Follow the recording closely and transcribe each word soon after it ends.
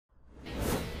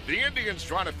The Indians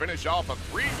trying to finish off a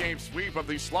 3-game sweep of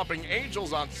the slumping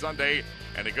Angels on Sunday,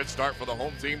 and a good start for the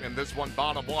home team in this one,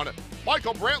 bottom one.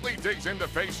 Michael Brantley digs in to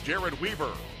face Jared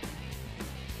Weaver.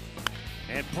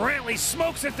 And Brantley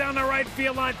smokes it down the right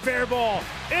field line, fair ball.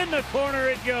 In the corner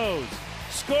it goes.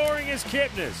 Scoring is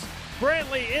Kipnis.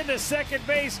 Brantley into second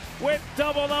base with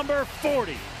double number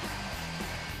 40.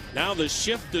 Now the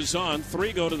shift is on.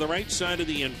 3 go to the right side of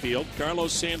the infield.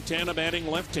 Carlos Santana batting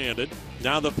left-handed.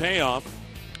 Now the payoff.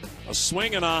 A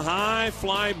swing and a high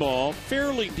fly ball.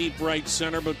 Fairly deep right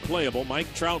center, but playable.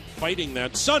 Mike Trout fighting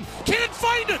that. Sun can't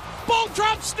find it. Ball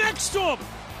drops next to him.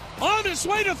 On his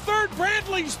way to third,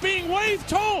 Brantley's being waved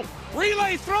home.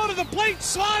 Relay throw to the plate.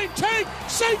 Slide take.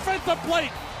 Safe at the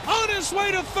plate. On his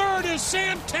way to third is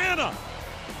Santana.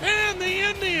 And the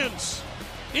Indians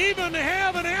even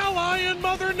have an ally in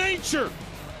Mother Nature.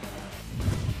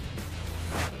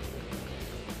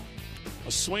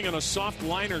 A swing and a soft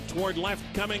liner toward left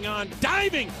coming on.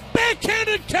 Diving.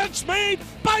 Backhanded catch made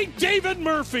by David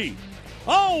Murphy.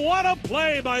 Oh, what a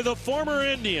play by the former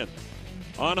Indian.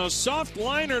 On a soft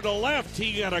liner to left,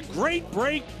 he got a great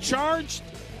break, charged,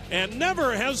 and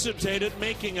never hesitated,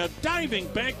 making a diving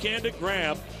backhanded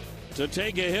grab to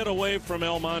take a hit away from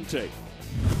Almonte.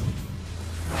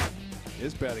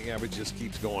 His batting average just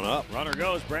keeps going up. Runner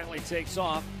goes, Brantley takes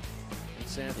off.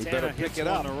 Santana he better hits pick it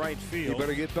on up. the right field. He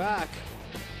better get back.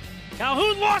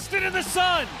 Calhoun lost it in the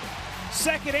sun.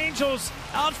 Second Angels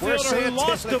outfielder who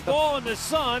lost the ball in the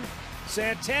sun.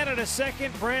 Santana to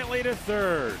second, Brantley to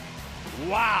third.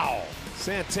 Wow.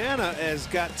 Santana has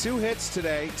got 2 hits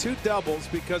today, 2 doubles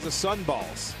because of sun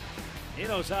balls. He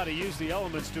knows how to use the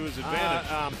elements to his advantage.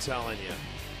 I'm telling you.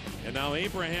 And now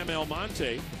Abraham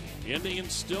Almonte.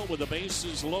 Indians still with the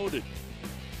bases loaded.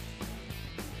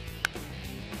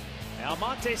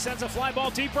 Almonte sends a fly ball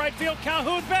deep right field.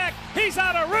 Calhoun back. He's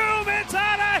out of room. It's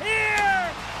out of here.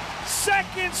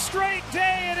 Second straight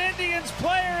day an Indians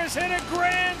player has hit a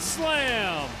grand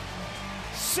slam.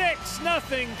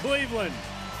 6-0 Cleveland.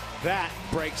 That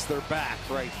breaks their back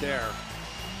right there.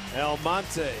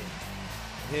 Almonte,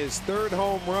 his 3rd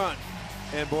home run.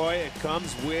 And boy, it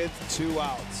comes with 2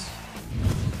 outs.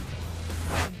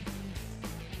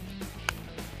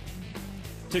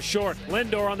 To short.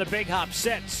 Lindor on the big hop.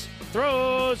 Sets.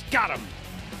 Throws. Got him.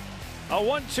 A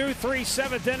 1-2-3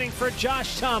 7th inning for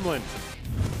Josh Tomlin.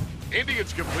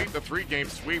 Indians complete the 3-game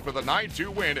sweep with a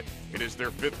 9-2 win. It is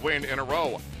their 5th win in a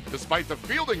row. Despite the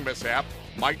fielding mishap,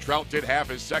 Mike Trout did have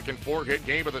his second 4-hit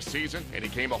game of the season, and he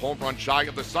came a home run shy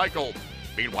of the cycle.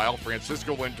 Meanwhile,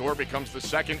 Francisco Lindor becomes the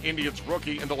second Indians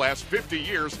rookie in the last 50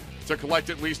 years to collect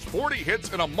at least 40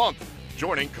 hits in a month,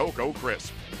 joining Coco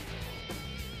Crisp.